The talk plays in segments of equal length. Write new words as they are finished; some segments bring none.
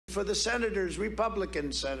for the senators,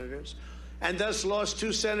 Republican senators, and thus lost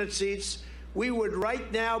 2 Senate seats, we would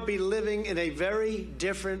right now be living in a very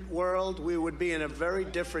different world. We would be in a very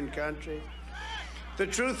different country. The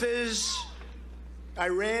truth is, I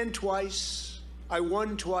ran twice, I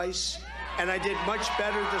won twice, and I did much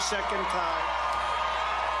better the second time.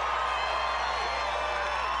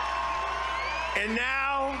 And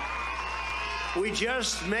now, we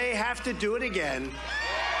just may have to do it again.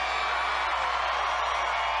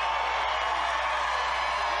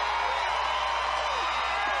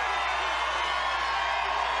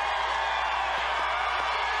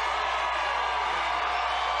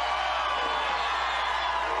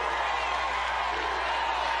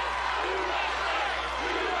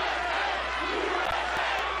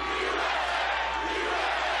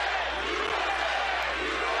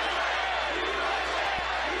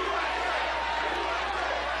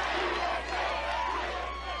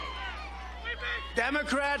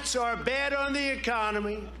 Democrats are bad on the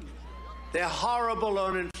economy. They're horrible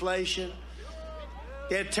on inflation.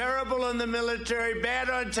 They're terrible on the military, bad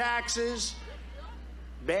on taxes,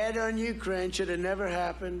 bad on Ukraine. Should have never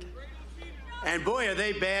happened. And boy, are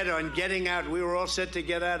they bad on getting out. We were all set to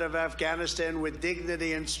get out of Afghanistan with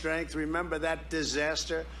dignity and strength. Remember that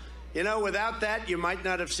disaster? You know, without that, you might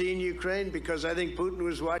not have seen Ukraine, because I think Putin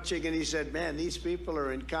was watching and he said, man, these people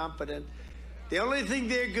are incompetent. The only thing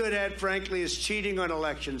they're good at, frankly, is cheating on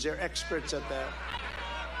elections. They're experts at that.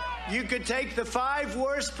 You could take the 5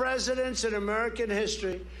 worst presidents in American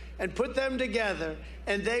history and put them together,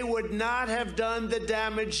 and they would not have done the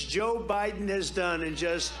damage Joe Biden has done in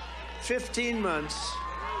just 15 months.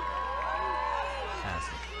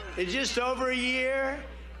 In just over a year,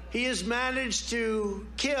 he has managed to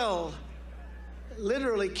kill,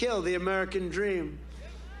 literally kill, the American dream.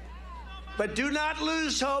 But do not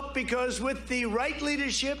lose hope, because with the right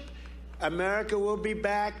leadership, America will be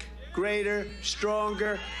back greater,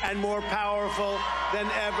 stronger, and more powerful than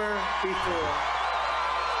ever before.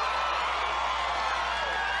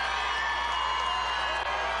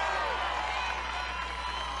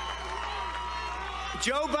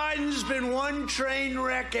 Joe Biden's been one train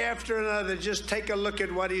wreck after another. Just take a look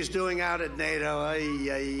at what he's doing out at NATO.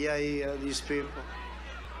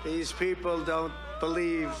 These people don't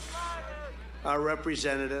believe our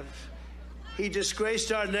representative. He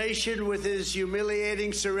disgraced our nation with his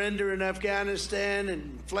humiliating surrender in Afghanistan, and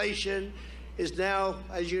inflation is now,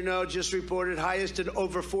 as you know, just reported, highest in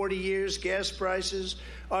over 40 years. Gas prices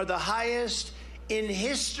are the highest in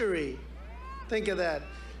history. Think of that.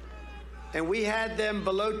 And we had them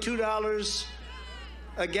below $2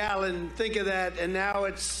 a gallon. Think of that. And now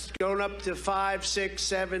it's going up to 5, 6,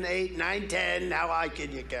 7, 8, 9, 10. How high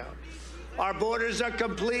can you count? Our borders are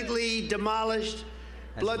completely demolished.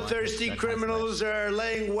 Bloodthirsty criminals are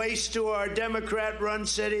laying waste to our Democrat-run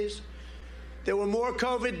cities. There were more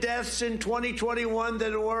COVID deaths in 2021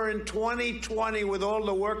 than there were in 2020 with all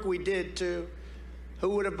the work we did, too.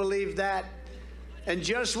 Who would have believed that? And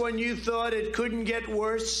just when you thought it couldn't get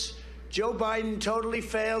worse, Joe Biden totally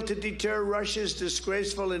failed to deter Russia's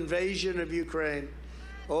disgraceful invasion of Ukraine.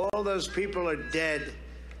 All those people are dead.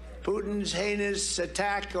 Putin's heinous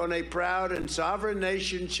attack on a proud and sovereign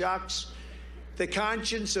nation shocks the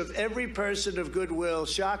conscience of every person of goodwill,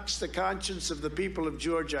 shocks the conscience of the people of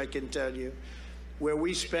Georgia, I can tell you, where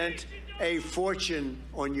we spent a fortune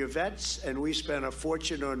on your vets and we spent a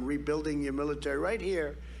fortune on rebuilding your military. Right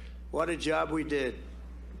here, what a job we did.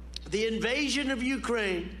 The invasion of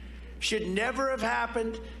Ukraine should never have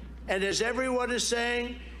happened, and as everyone is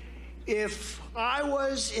saying, if I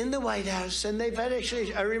was in the White House, and they've had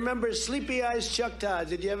actually, I remember Sleepy Eyes Chuck Todd.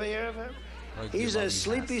 Did you ever hear of him? He's a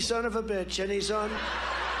sleepy son of a bitch, and he's on.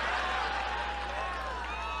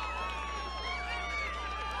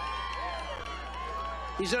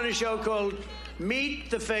 He's on a show called Meet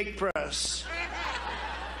the Fake Press.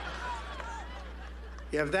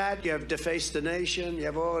 You have that, you have Deface the Nation, you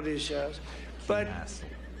have all of these shows. But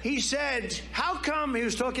he said, how come, he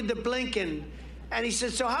was talking to Blinken, and he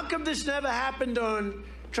said, so how come this never happened on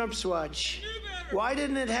Trump's watch? Why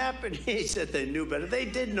didn't it happen? He said they knew better. They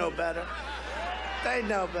did know better. They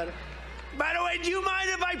know better. By the way, do you mind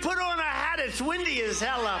if I put on a hat? It's windy as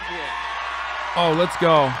hell up here. Oh, let's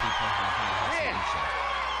go. Man.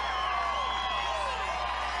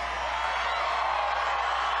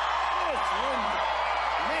 It's windy.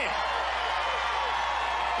 Man.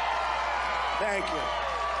 Thank you.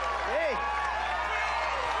 Hey.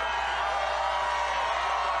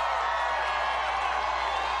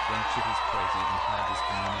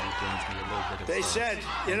 They said,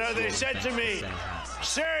 you know, they said to me,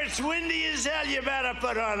 sir, it's windy as hell, you better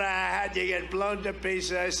put on a hat, you get blown to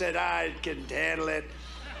pieces. I said, I can handle it.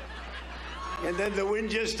 And then the wind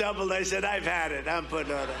just doubled. I said, I've had it. I'm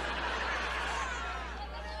putting on it.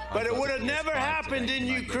 But it would have never happened in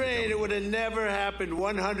Ukraine. It would have never happened,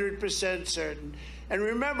 100% certain. And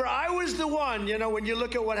remember, I was the one, you know, when you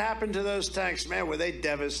look at what happened to those tanks, man, were they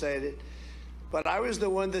devastated. But I was the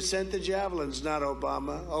one that sent the javelins, not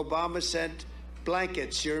Obama. Obama sent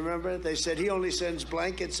blankets, you remember? They said he only sends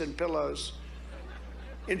blankets and pillows.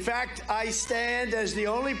 In fact, I stand as the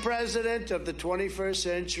only president of the 21st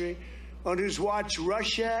century on whose watch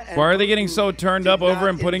Russia and Why are they getting so turned up over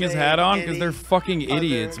him putting his hat on? Because any they're fucking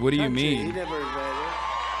idiots. What do you country. mean? He never invaded.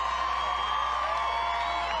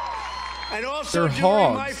 And also, They're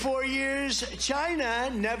during my hogs. 4 years, China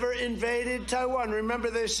never invaded Taiwan. Remember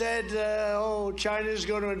they said, oh, China's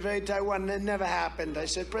going to invade Taiwan. That never happened. I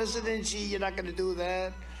said, President Xi, you're not going to do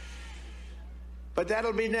that. But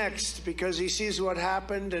that'll be next, because he sees what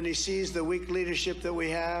happened and he sees the weak leadership that we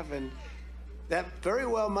have. And that very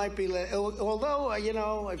well might be, although, you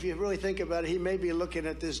know, if you really think about it, he may be looking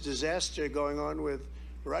at this disaster going on with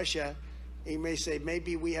Russia. He may say,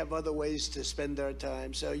 maybe we have other ways to spend our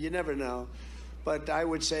time. So you never know. But I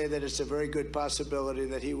would say that it's a very good possibility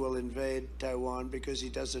that he will invade Taiwan because he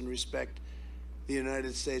doesn't respect the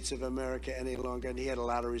United States of America any longer. And he had a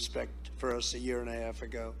lot of respect for us a year and a half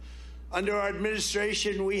ago. Under our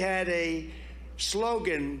administration, we had a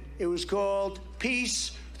slogan. It was called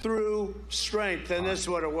Peace Through Strength. And that's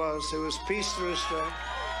what it was. It was peace through strength.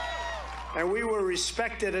 And we were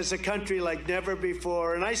respected as a country like never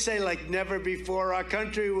before. And I say like never before. Our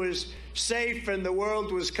country was safe and the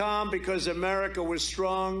world was calm because America was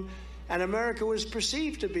strong. And America was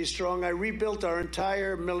perceived to be strong. I rebuilt our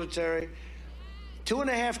entire military.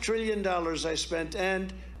 $2.5 trillion I spent.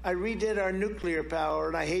 And I redid our nuclear power.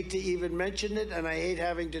 And I hate to even mention it, and I hate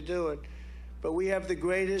having to do it. But we have the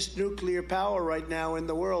greatest nuclear power right now in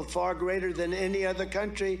the world, far greater than any other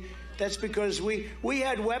country. That's because we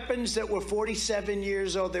had weapons that were 47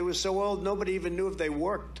 years old. They were so old, nobody even knew if they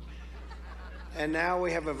worked. And now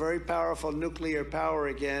we have a very powerful nuclear power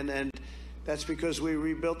again, and that's because we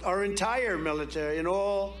rebuilt our entire military, and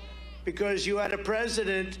all because you had a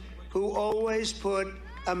president who always put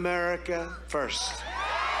America first.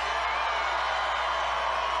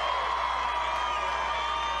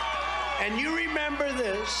 And you remember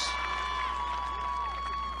this.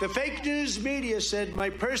 The fake news media said my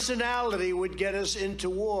personality would get us into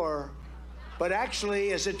war. But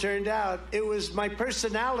actually, as it turned out, it was my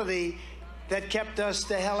personality that kept us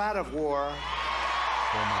the hell out of war.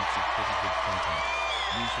 4 months of pretty good content.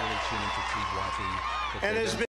 Usually tune into TYT. And has been